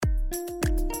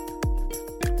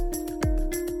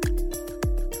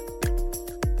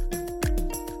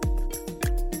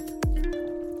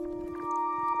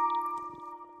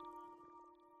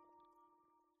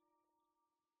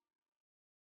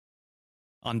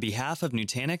On behalf of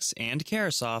Nutanix and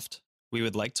Carahsoft, we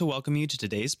would like to welcome you to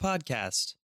today's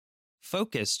podcast,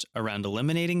 focused around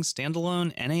eliminating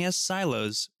standalone NAS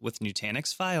silos with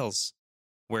Nutanix Files,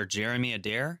 where Jeremy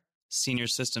Adair, Senior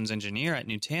Systems Engineer at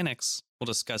Nutanix, will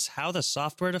discuss how the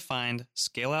software-defined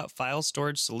scale-out file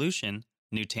storage solution,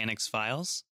 Nutanix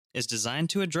Files, is designed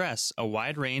to address a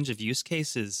wide range of use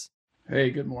cases.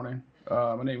 Hey, good morning.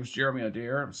 My name is Jeremy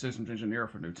Adair. I'm a systems engineer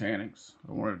for Nutanix.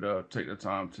 I wanted to take the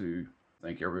time to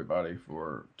thank everybody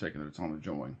for taking the time to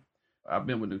join. I've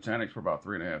been with Nutanix for about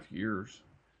 3.5 years.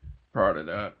 Prior to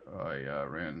that, I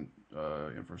ran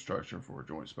infrastructure for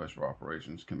Joint Special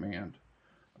Operations Command,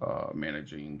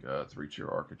 managing three-tier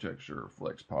architecture,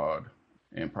 FlexPod,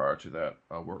 and prior to that,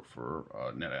 I worked for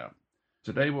NetApp.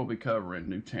 Today, we'll be covering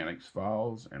Nutanix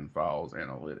Files and Files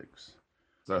Analytics.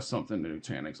 That's something that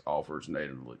Nutanix offers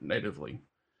natively.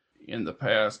 In the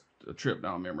past, a trip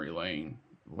down memory lane,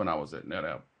 when I was at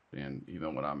NetApp, and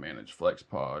even when I managed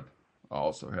FlexPod, I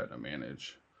also had to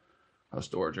manage a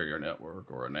storage area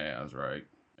network or a NAS, right?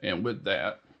 And with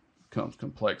that comes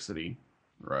complexity,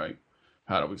 right?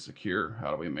 How do we secure?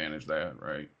 How do we manage that,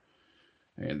 right?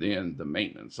 And then the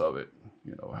maintenance of it,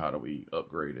 how do we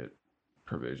upgrade it,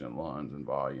 provision LUNs and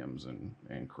volumes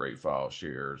and create file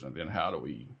shares, and then how do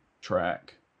we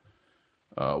track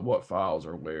what files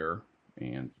are where,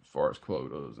 and as far as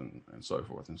quotas and so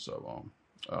forth and so on.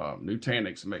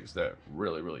 Nutanix makes that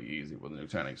really, really easy with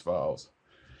Nutanix Files.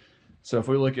 So if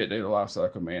we look at data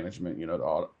lifecycle management,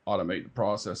 to automate the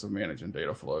process of managing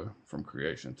data flow from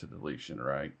creation to deletion,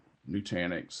 right?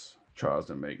 Nutanix tries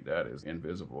to make that as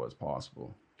invisible as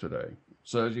possible today.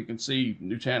 So as you can see,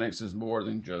 Nutanix is more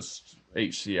than just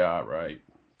HCI, right?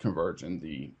 Converging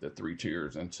the three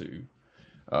tiers into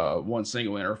one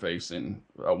single interface and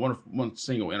one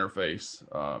single interface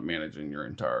managing your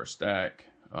entire stack.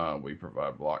 We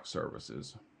provide block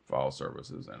services, file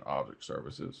services, and object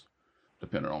services,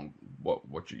 depending on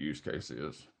what your use case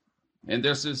is. And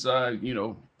this is,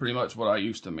 pretty much what I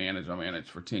used to manage. I managed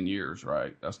for 10 years,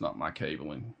 right? That's not my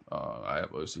cabling. I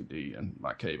have OCD, and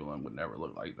my cabling would never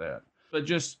look like that. But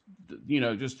just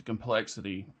the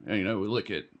complexity. We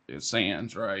look at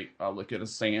SANs, right? I look at a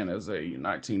SAN as a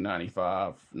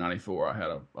 1995, 94. I had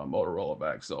a Motorola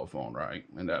bag cell phone, right?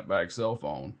 And that bag cell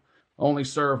phone only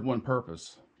served one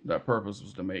purpose. That purpose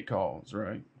was to make calls,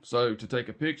 right? So to take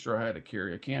a picture, I had to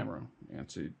carry a camera, and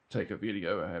to take a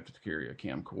video, I had to carry a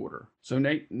camcorder. So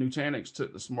Nutanix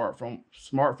took the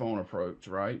smartphone approach,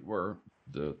 right, where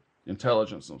the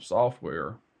intelligence of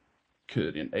software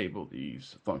could enable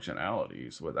these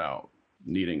functionalities without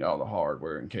needing all the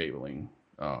hardware and cabling.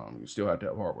 You still have to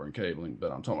have hardware and cabling,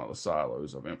 but I'm talking about the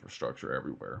silos of infrastructure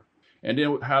everywhere. And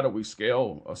then how do we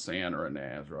scale a SAN or a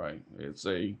NAS, right? It's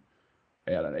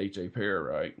add an HA pair,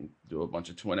 right? And do a bunch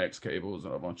of Twin-X cables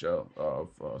and a bunch of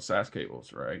SAS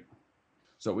cables, right?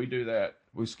 So we do that.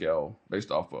 We scale based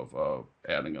off of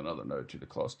adding another node to the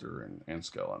cluster and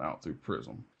scaling out through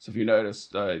Prism. So if you notice,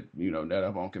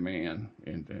 NetApp on command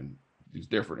and these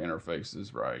different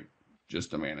interfaces, right, just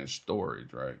to manage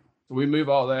storage, right? So we move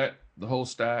all that, the whole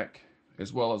stack,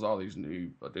 as well as all these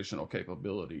new additional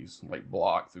capabilities like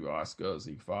block through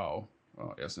iSCSI file,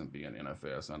 SMB and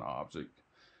NFS and object,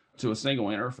 to a single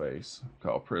interface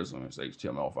called Prism. It's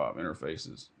HTML5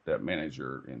 interfaces that manage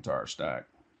your entire stack.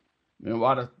 And a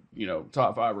lot of,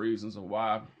 top 5 reasons of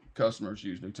why customers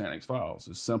use Nutanix Files.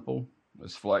 It's simple,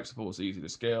 it's flexible, it's easy to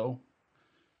scale,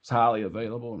 it's highly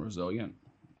available and resilient,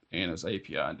 and it's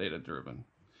API and data driven.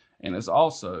 And it's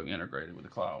also integrated with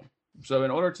the cloud. So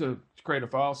in order to create a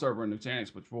file server in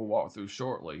Nutanix, which we'll walk through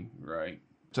shortly, right,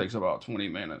 it takes about 20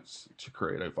 minutes to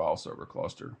create a file server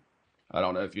cluster. I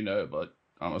don't know if you know, but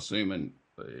I'm assuming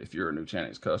if you're a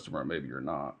Nutanix customer, maybe you're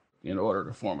not. In order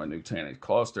to form a Nutanix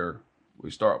cluster,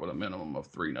 we start with a minimum of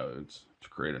 3 nodes to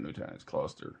create a Nutanix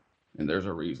cluster. And there's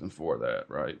a reason for that,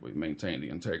 right? We maintain the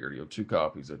integrity of 2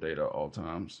 copies of data at all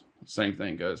times. Same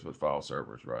thing goes with file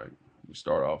servers, right? We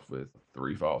start off with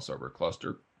 3 file server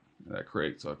cluster. That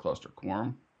creates a cluster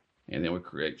quorum. And then we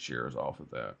create shares off of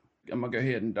that. I'm going to go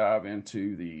ahead and dive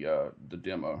into the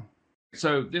demo.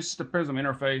 So this is the Prism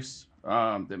interface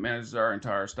that manages our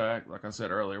entire stack. Like I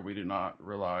said earlier, we do not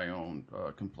rely on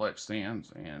complex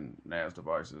SANs and NAS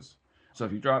devices. So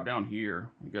if you drop down here,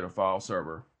 you go to File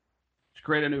Server. To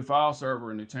create a new file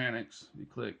server in Nutanix, you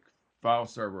click File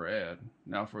Server Add.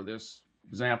 Now for this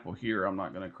example here, I'm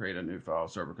not going to create a new file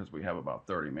server because we have about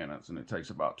 30 minutes and it takes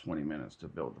about 20 minutes to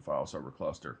build the file server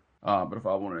cluster. But if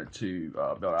I wanted to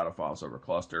build out a file server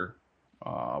cluster,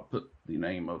 I'll put the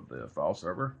name of the file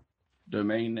server,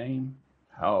 domain name,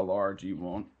 how large you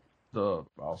want the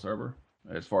file server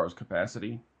as far as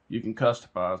capacity. You can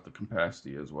customize the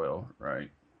capacity as well, right?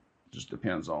 Just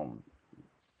depends on,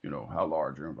 how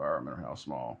large your environment or how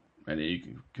small. And then you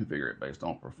can configure it based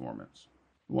on performance.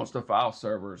 Once the file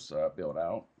server's built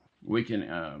out, we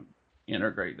can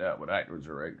integrate that with Active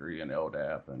Directory and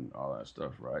LDAP and all that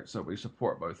stuff, right? So we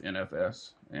support both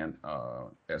NFS and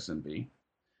SMB.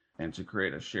 And to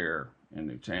create a share in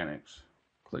Nutanix,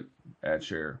 click Add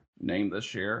Share. Name the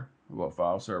share, what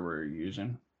file server you're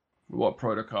using, what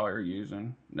protocol you're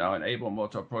using. Now enable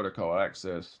multi-protocol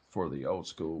access for the old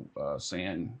school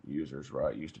SAN users,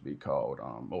 right? It used to be called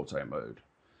multi-mode.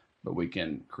 But we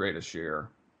can create a share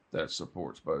that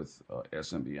supports both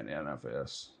SMB and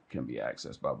NFS, can be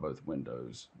accessed by both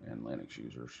Windows and Linux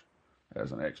users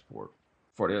as an export.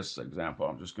 For this example,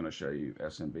 I'm just going to show you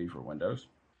SMB for Windows.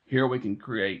 Here we can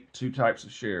create two types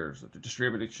of shares, a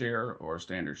distributed share or a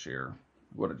standard share.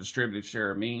 What a distributed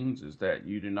share means is that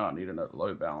you do not need a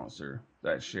load balancer.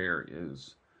 That share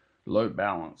is load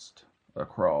balanced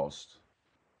across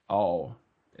all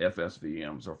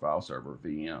FSVMs or file server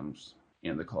VMs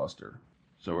in the cluster.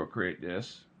 So we'll create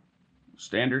this.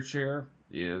 Standard share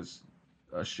is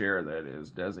a share that is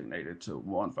designated to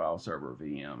one file server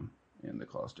VM in the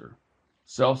cluster.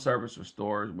 Self-service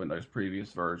restores Windows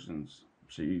previous versions,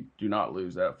 so you do not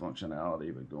lose that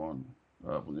functionality by going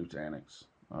with Nutanix.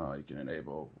 You can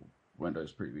enable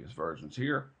Windows previous versions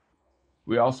here.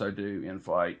 We also do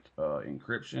in-flight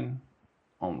encryption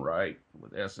on write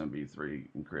with SMB3,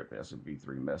 encrypt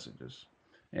SMB3 messages.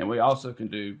 And we also can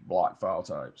do block file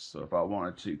types. So if I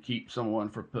wanted to keep someone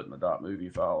from putting a .movie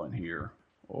file in here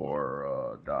or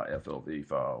a .flv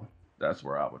file, that's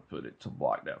where I would put it to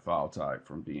block that file type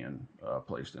from being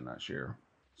placed in that share.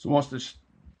 So once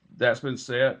that's been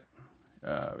set,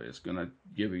 it's going to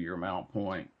give you your mount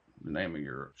point, the name of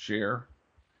your share.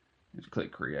 Just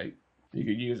click create. You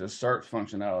could use a search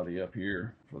functionality up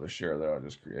here for the share that I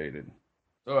just created.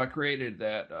 So I created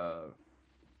that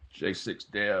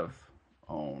J6 dev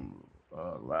on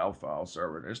Loud file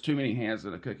server. There's too many hands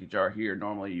in a cookie jar here.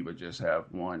 Normally you would just have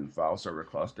one file server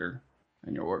cluster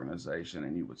in your organization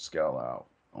and you would scale out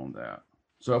on that.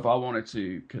 So if I wanted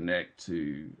to connect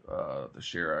to the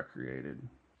share I created,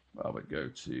 I would go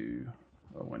to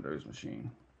a Windows machine.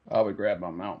 I would grab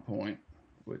my mount point,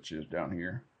 which is down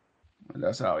here. And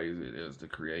that's how easy it is to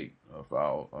create a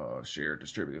file share,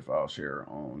 distributed file share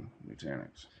on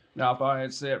Nutanix. Now, if I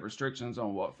had set restrictions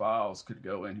on what files could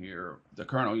go in here, the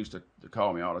kernel used to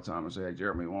call me all the time and say, hey,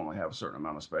 Jeremy, we only have a certain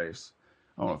amount of space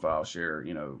on a file share.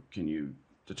 Can you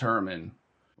determine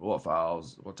what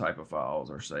type of files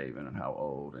are saving and how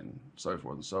old and so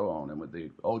forth and so on. And with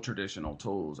the old traditional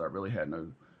tools, I really had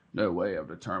no way of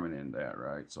determining that,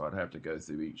 right? So I'd have to go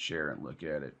through each share and look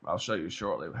at it. I'll show you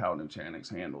shortly how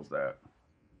Nutanix handles that.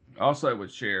 Also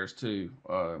with shares too,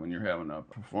 when you're having a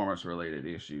performance related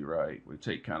issue, right, we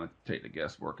take the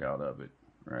guesswork out of it,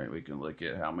 right? We can look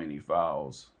at how many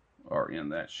files are in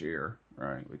that share,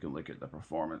 right? We can look at the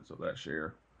performance of that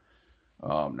share.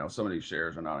 Now some of these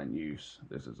shares are not in use.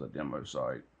 This is a demo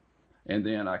site. And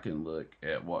then I can look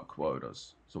at what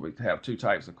quotas. So we have two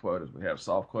types of quotas. We have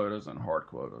soft quotas and hard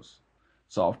quotas.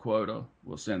 Soft quota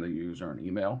will send the user an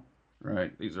email,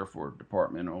 right? These are for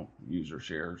departmental user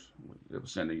shares. It will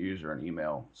send the user an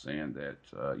email saying that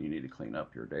you need to clean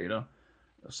up your data.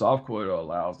 A soft quota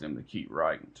allows them to keep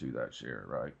writing to that share,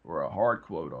 right? Or a hard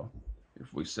quota,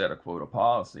 if we set a quota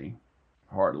policy,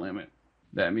 hard limit,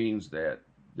 that means that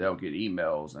they'll get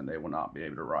emails and they will not be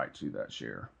able to write to that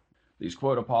share. These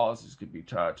quota policies could be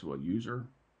tied to a user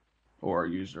or a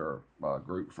user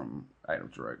group from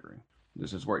Active Directory.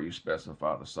 This is where you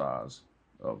specify the size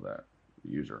of that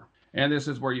user. And this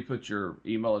is where you put your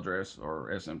email address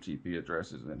or SMTP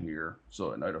addresses in here,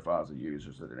 so it notifies the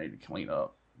users that they need to clean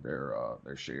up their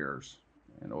shares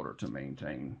in order to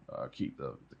keep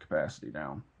the capacity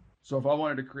down. So if I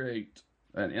wanted to create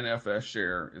an NFS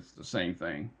share, it's the same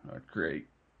thing. I'd create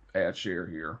add share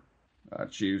here.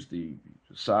 I'd choose the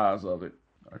size of it.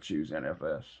 I'd choose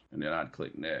NFS, and then I'd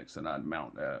click next, and I'd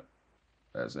mount that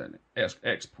as an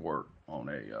export on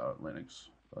a Linux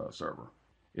server.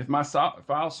 If my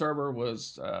file server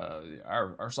was,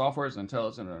 our software is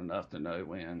intelligent enough to know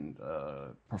when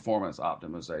performance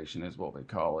optimization is what we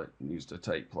call it, needs to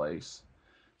take place.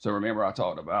 So remember I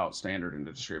talked about standard and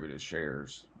distributed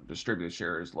shares. Distributed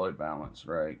share is load balance,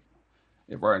 right?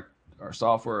 If our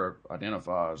software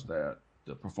identifies that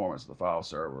the performance of the file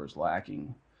server is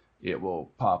lacking, it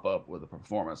will pop up with a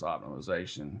performance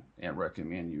optimization and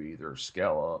recommend you either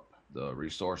scale up the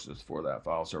resources for that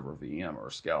file server VM or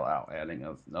scale out, adding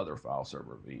another file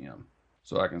server VM.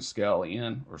 So I can scale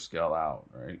in or scale out,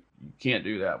 right? You can't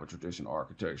do that with traditional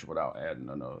architecture without adding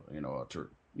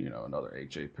a another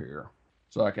HA pair.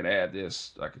 So I could add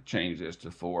this, I could change this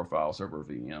to 4 file server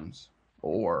VMs,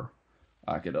 or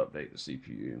I could update the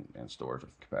CPU and storage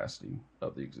capacity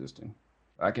of the existing.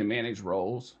 I can manage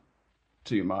roles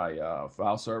to my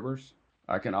file servers.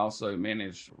 I can also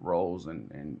manage roles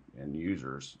and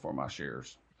users for my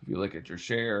shares. If you look at your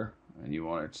share and you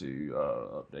wanted to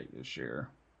update this share,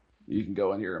 you can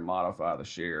go in here and modify the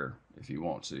share if you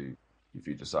want to, if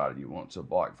you decided you want to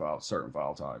block certain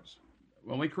file types.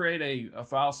 When we create a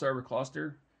file server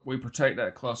cluster, we protect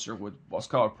that cluster with what's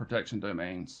called protection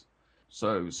domains.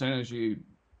 So as soon as you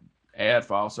add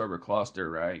file server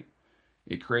cluster, right,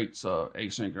 it creates a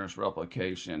asynchronous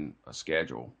replication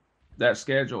schedule. That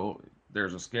schedule,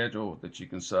 there's a schedule that you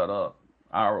can set up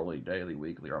hourly, daily,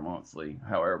 weekly, or monthly,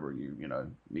 however you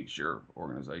meet your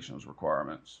organization's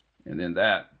requirements. And then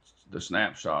the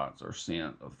snapshots are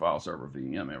sent of file server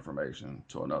VM information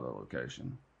to another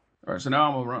location. All right, so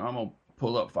now I'm gonna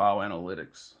pull up File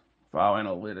Analytics. File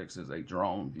Analytics is a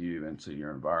drone view into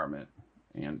your environment.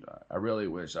 And I really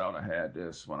wish I would have had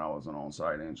this when I was an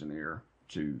on-site engineer.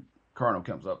 Colonel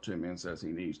comes up to me and says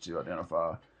he needs to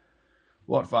identify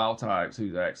what file types,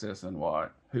 who's accessing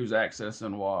what,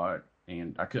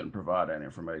 and I couldn't provide that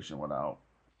information without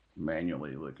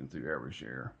manually looking through every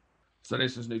share. So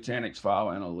this is Nutanix File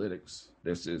Analytics.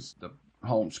 This is the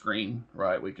home screen,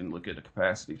 right? We can look at the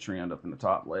capacity trend up in the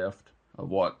top left of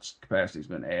what capacity has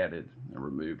been added and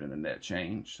removed in a net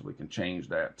change. So we can change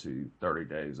that to 30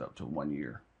 days up to 1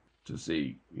 year to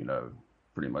see,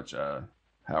 pretty much how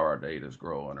our data is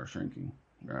growing or shrinking,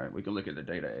 right? We can look at the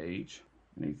data age,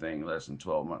 anything less than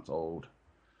 12 months old,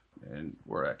 and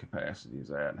where that capacity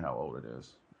is at and how old it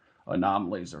is.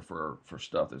 Anomalies are for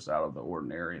stuff that's out of the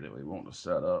ordinary that we want to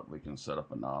set up. We can set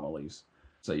up anomalies.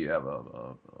 Say you have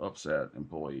a upset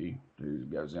employee who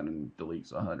goes in and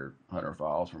deletes 100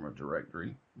 files from a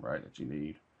directory, right, that you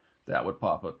need. That would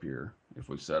pop up here if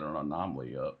we set an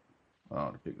anomaly up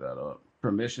to pick that up.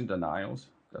 Permission denials,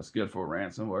 that's good for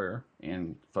ransomware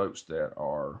and folks that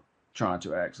are trying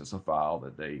to access a file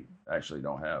that they actually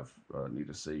don't need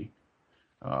to see.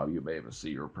 You'll be able to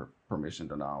see your permission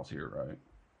denials here, right?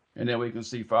 And then we can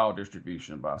see file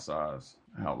distribution by size,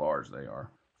 how large they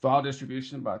are. File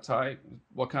distribution by type,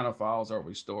 what kind of files are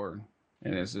we storing?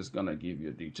 And it's just going to give you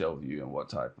a detailed view on what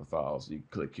type of files. You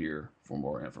click here for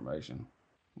more information.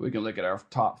 We can look at our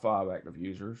top 5 active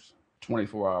users,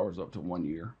 24 hours up to 1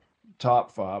 year.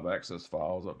 Top 5 access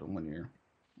files up to 1 year.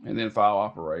 And then file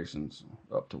operations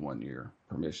up to 1 year.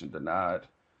 Permission denied.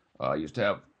 I used to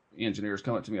have engineers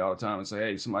come up to me all the time and say,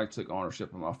 hey, somebody took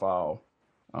ownership of my file.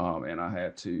 And I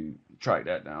had to track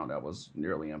that down. That was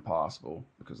nearly impossible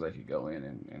because they could go in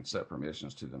and set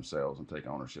permissions to themselves and take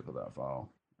ownership of that file.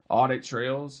 Audit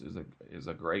trails is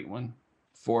a great one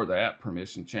for that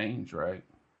permission change, right?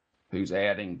 Who's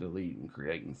adding, deleting,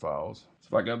 creating files. So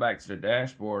if I go back to the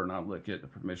dashboard and I look at the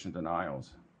permission denials,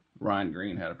 Ryan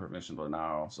Green had a permission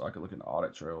denial, so I could look at the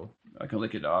audit trail. I can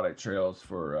look at the audit trails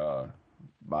for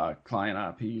by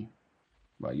client IP,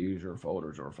 by user,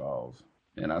 folders, or files.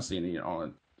 And I see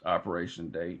on operation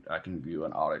date, I can view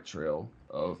an audit trail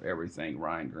of everything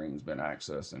Ryan Green's been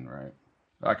accessing, right?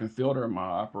 I can filter my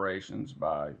operations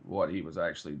by what he was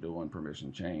actually doing,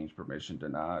 permission changed, permission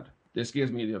denied. This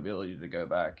gives me the ability to go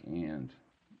back and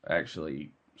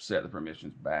actually set the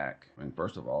permissions back. And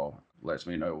first of all, lets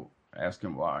me know, ask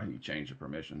him why he changed the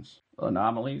permissions.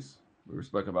 Anomalies, we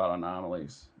spoke about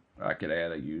anomalies. I could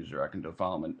add a user, I can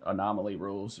define anomaly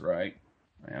rules, right?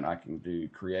 And I can do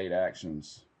create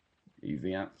actions,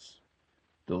 events,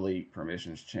 delete,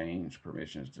 permissions change,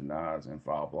 permissions denies, and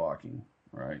file blocking,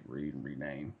 right? Read and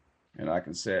rename. And I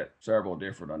can set several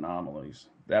different anomalies.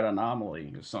 That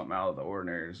anomaly is something out of the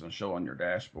ordinary. It's going to show on your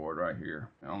dashboard right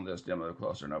here. On this demo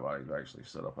cluster, nobody's actually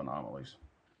set up anomalies.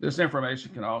 This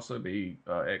information can also be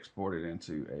exported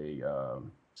into a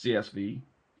CSV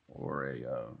or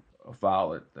a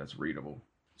file that's readable.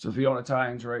 So if you want to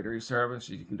tie into directory service,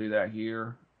 you can do that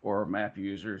here, or map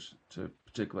users to a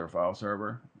particular file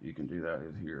server. You can do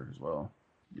that here as well.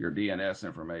 Your DNS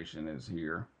information is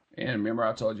here. And remember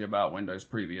I told you about Windows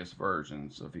previous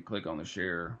versions. So if you click on the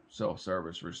share,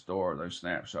 self-service, restore, those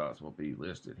snapshots will be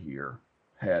listed here,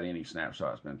 had any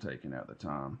snapshots been taken at the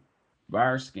time.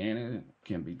 Virus scanning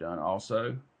can be done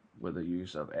also with the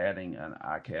use of adding an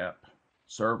ICAP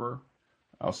server.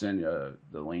 I'll send you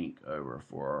the link over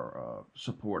for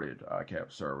supported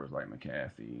ICAP servers like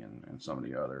McAfee and some of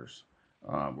the others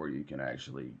where you can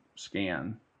actually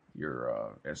scan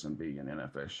your SMB and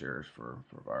NFS shares for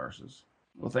viruses.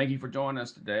 Well, thank you for joining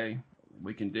us today.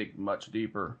 We can dig much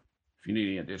deeper. If you need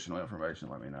any additional information,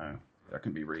 let me know. That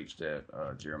can be reached at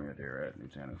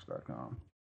jeremyadair@nutanix.com.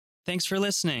 Thanks for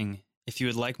listening. If you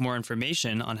would like more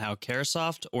information on how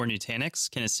Carahsoft or Nutanix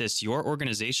can assist your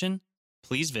organization,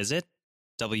 please visit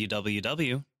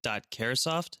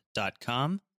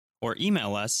www.carahsoft.com or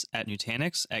email us at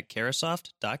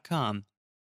nutanix@carahsoft.com.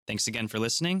 Thanks again for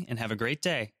listening and have a great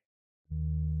day.